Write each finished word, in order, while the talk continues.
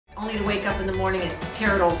only to wake up in the morning and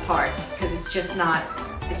tear it all apart because it's just not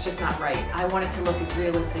right. I want it to look as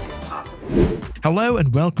realistic as possible. Hello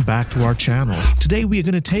and welcome back to our channel. Today we are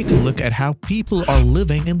going to take a look at how people are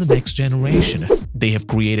living in the next generation. They have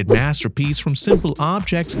created masterpieces from simple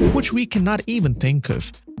objects which we cannot even think of.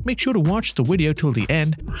 Make sure to watch the video till the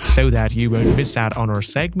end so that you won't miss out on our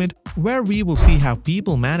segment where we will see how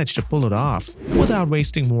people manage to pull it off. Without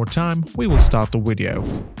wasting more time, we will start the video.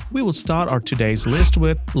 We will start our today's list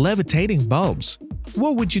with levitating bulbs.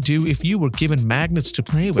 What would you do if you were given magnets to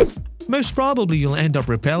play with? Most probably you'll end up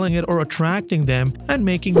repelling it or attracting them and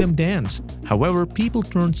making them dance. However, people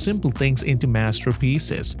turn simple things into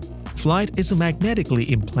masterpieces. Flight is a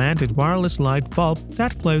magnetically implanted wireless light bulb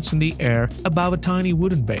that floats in the air above a tiny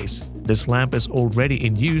wooden base. This lamp is already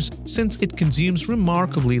in use since it consumes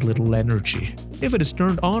remarkably little energy. If it is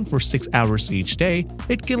turned on for 6 hours each day,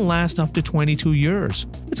 it can last up to 22 years.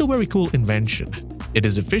 It's a very cool invention. It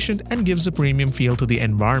is efficient and gives a premium feel to the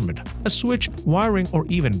environment. A switch, wiring, or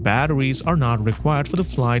even batteries are not required for the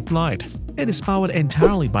flight light. It is powered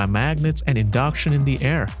entirely by magnets and induction in the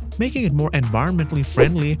air, making it more environmentally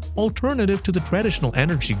friendly alternative to the traditional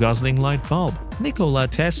energy-guzzling light bulb. Nikola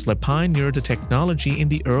Tesla pioneered the technology in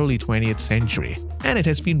the early 20th century, and it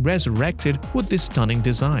has been resurrected with this stunning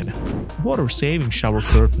design. Water-saving shower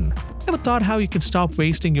curtain. Ever thought how you can stop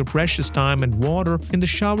wasting your precious time and water in the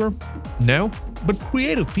shower? No? But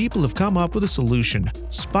creative people have come up with a solution.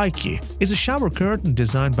 Spiky is a shower curtain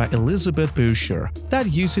designed by Elizabeth Boucher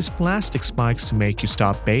that uses plastic spikes to make you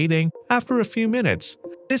stop bathing after a few minutes.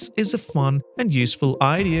 This is a fun and useful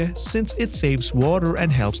idea since it saves water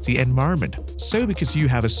and helps the environment. So because you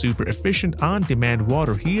have a super efficient on-demand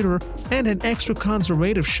water heater and an extra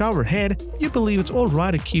conservative shower head, you believe it's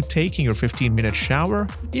alright to keep taking your 15-minute shower?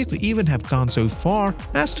 You could even have gone so far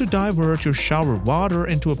as to divert your shower water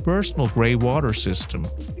into a personal grey water system.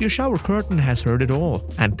 Your shower curtain has heard it all,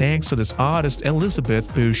 and thanks to this artist Elizabeth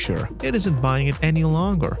Boucher, it isn't buying it any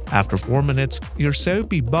longer. After 4 minutes, your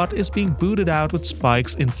soapy butt is being booted out with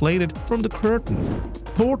spikes inflated from the curtain.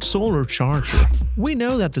 Port solar charger. We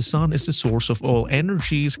know that the sun is the source of all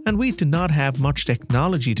energies and we do not have much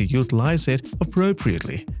technology to utilize it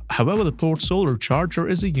appropriately. However, the port solar charger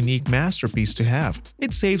is a unique masterpiece to have.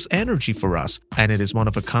 It saves energy for us, and it is one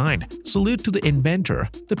of a kind. Salute to the inventor.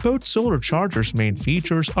 The port solar charger's main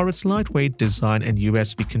features are its lightweight design and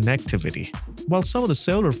USB connectivity. While some of the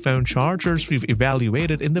solar phone chargers we've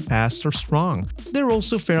evaluated in the past are strong, they're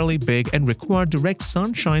also fairly big and require direct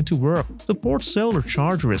sunshine to work. The port solar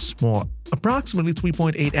charger is small, approximately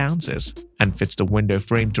 3.8 ounces, and fits the window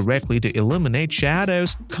frame directly to eliminate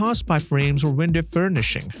shadows caused by frames or window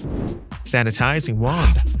furnishing. Sanitizing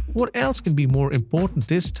wand. What else can be more important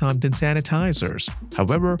this time than sanitizers?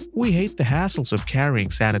 However, we hate the hassles of carrying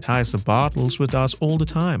sanitizer bottles with us all the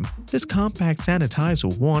time. This compact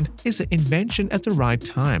sanitizer wand is an invention at the right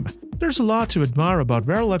time. There's a lot to admire about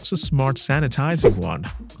Verelux's smart sanitizing wand.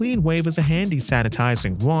 Clean Wave is a handy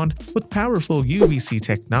sanitizing wand with powerful UVC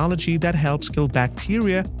technology that helps kill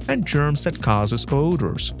bacteria and germs that causes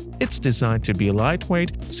odors. It's designed to be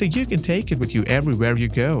lightweight, so you can take it with you everywhere you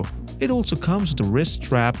go. It also comes with a wrist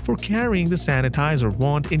strap for carrying the sanitizer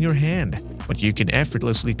wand in your hand, but you can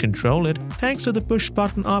effortlessly control it thanks to the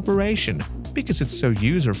push-button operation. Because it's so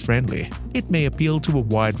user-friendly, it may appeal to a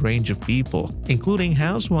wide range of people, including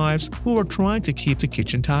housewives who are trying to keep the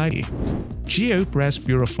kitchen tidy. GeoPress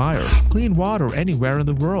Purifier. Clean water anywhere in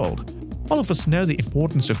the world. All of us know the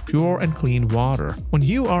importance of pure and clean water. When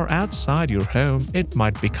you are outside your home, it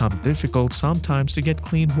might become difficult sometimes to get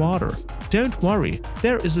clean water. Don't worry,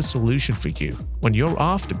 there is a solution for you. When you're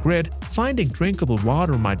off the grid, finding drinkable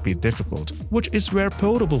water might be difficult, which is where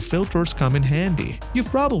potable filters come in handy. You've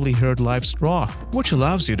probably heard Life Straw, which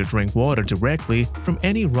allows you to drink water directly from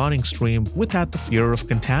any running stream without the fear of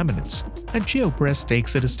contaminants. And GeoPress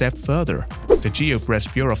takes it a step further. The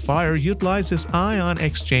GeoPress Purifier utilizes ion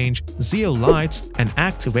exchange, zeolites, and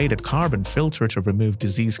activated carbon filter to remove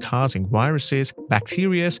disease-causing viruses,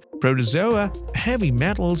 bacteria, protozoa, heavy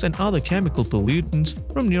metals, and other chemical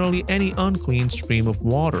pollutants from nearly any unclean stream of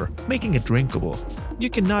water, making it drinkable. You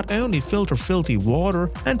can not only filter filthy water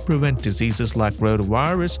and prevent diseases like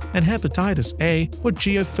rotavirus and hepatitis A with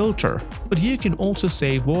GeoFilter, but you can also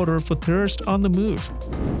save water for thirst on the move.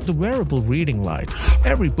 The wearable reading light.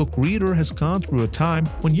 Every book reader has gone through a time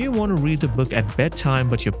when you want to read the book at bedtime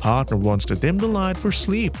but your partner wants to dim the light for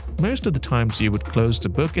sleep. Most of the times you would close the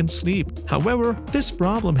book and sleep. However, this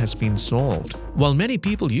problem has been solved. While many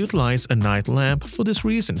people utilize a night lamp for this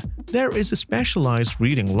reason, there is a specialized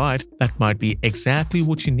reading light that might be exactly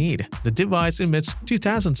what you need. The device emits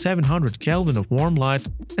 2700 Kelvin of warm light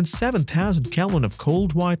and 7000 Kelvin of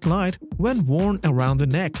cold white light when worn around the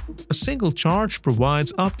neck. A single charge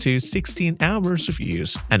provides up to 16 hours of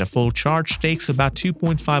use, and a full charge takes about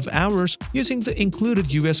 2.5 hours using the included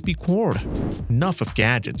USB cord. Enough of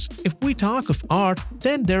gadgets. If we talk of art,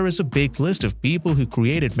 then there is a big list of people who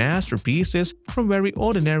created masterpieces from very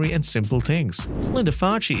ordinary and simple things. Linda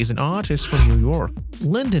Facci is an artist from New York.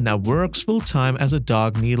 Linda now works full-time as a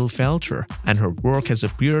dog needle felter, and her work has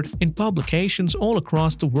appeared in publications all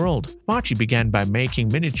across the world. Facci began by making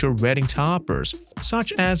miniature wedding toppers,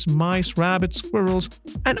 such as mice, rabbits, squirrels,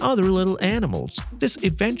 and other little animals. This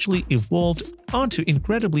eventually evolved onto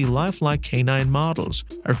incredibly lifelike canine models.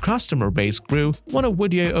 Her customer base grew when a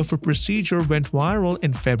video of her procedure went viral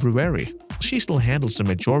in February. She still handles the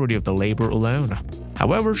majority of the labor alone.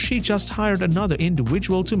 However, she just hired another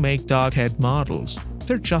individual to make dog head models.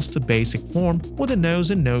 They're just a basic form with a nose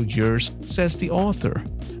and no ears, says the author.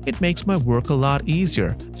 It makes my work a lot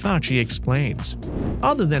easier, Facci explains.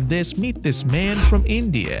 Other than this, meet this man from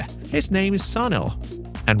India. His name is Sunil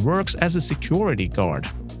and works as a security guard.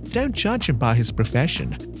 Don't judge him by his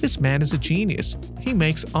profession. This man is a genius. He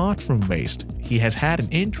makes art from waste. He has had an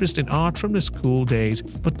interest in art from the school days,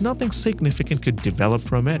 but nothing significant could develop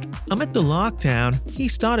from it. Amid the lockdown, he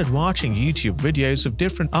started watching YouTube videos of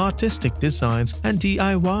different artistic designs and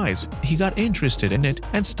DIYs. He got interested in it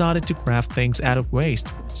and started to craft things out of waste.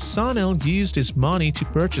 Sunil used his money to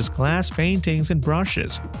purchase glass paintings and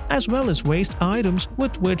brushes, as well as waste items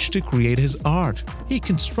with which to create his art. He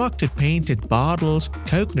constructed painted bottles,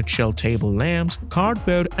 coconut shell table lamps,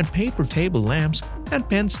 cardboard and paper table lamps, and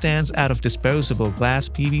pen stands out of disposable glass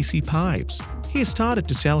PVC pipes. He started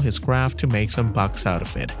to sell his craft to make some bucks out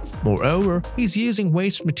of it. Moreover, he's using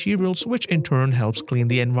waste materials, which in turn helps clean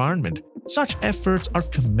the environment. Such efforts are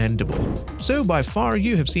commendable. So by far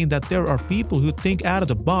you have seen that there are people who think out of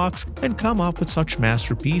the box and come up with such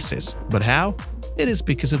masterpieces. But how? It is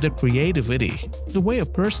because of their creativity. The way a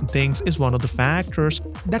person thinks is one of the factors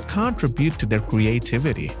that contribute to their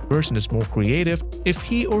creativity. A person is more creative if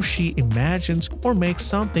he or she imagines or makes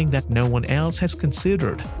something that no one else has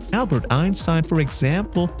considered. Albert Einstein, for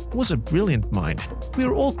example, was a brilliant mind. We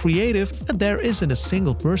are all creative, and there isn't a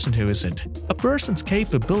single person who isn't. A person's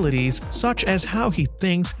capabilities, such as how he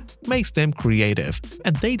thinks, makes them creative,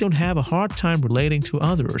 and they don't have a hard time relating to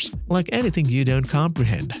others, like anything you don't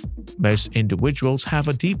comprehend. Most individuals have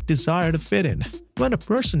a deep desire to fit in. When a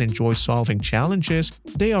person enjoys solving challenges,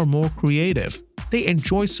 they are more creative. They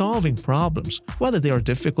enjoy solving problems, whether they are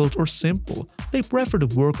difficult or simple. They prefer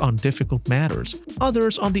to work on difficult matters.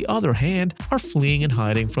 Others, on the other hand, are fleeing and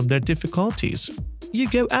hiding from their difficulties. You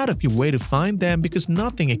go out of your way to find them because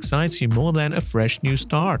nothing excites you more than a fresh new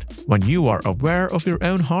start. When you are aware of your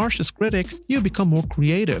own harshest critic, you become more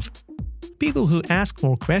creative. People who ask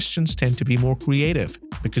more questions tend to be more creative,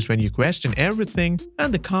 because when you question everything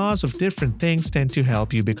and the cause of different things tend to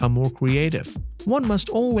help you become more creative. One must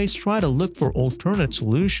always try to look for alternate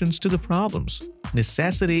solutions to the problems.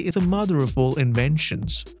 Necessity is a mother of all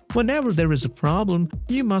inventions. Whenever there is a problem,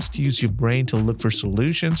 you must use your brain to look for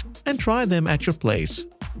solutions and try them at your place.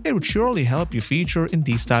 It would surely help you feature in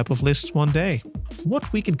these type of lists one day.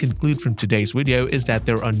 What we can conclude from today's video is that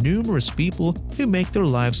there are numerous people who make their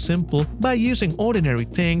lives simple by using ordinary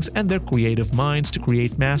things and their creative minds to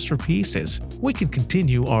create masterpieces. We can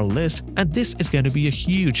continue our list, and this is going to be a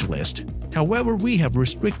huge list. However, we have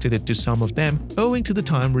restricted it to some of them owing to the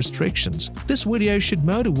time restrictions. This video should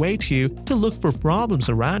motivate you to look for problems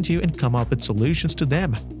around you and come up with solutions to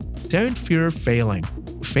them. Don't fear failing.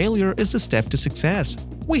 Failure is the step to success.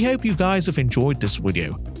 We hope you guys have enjoyed this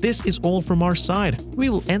video. This is all from our side. We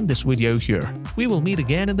will end this video here. We will meet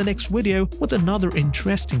again in the next video with another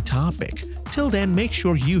interesting topic. Till then, make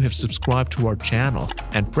sure you have subscribed to our channel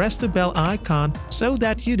and press the bell icon so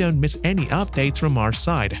that you don't miss any updates from our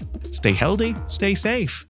side. Stay healthy, stay safe.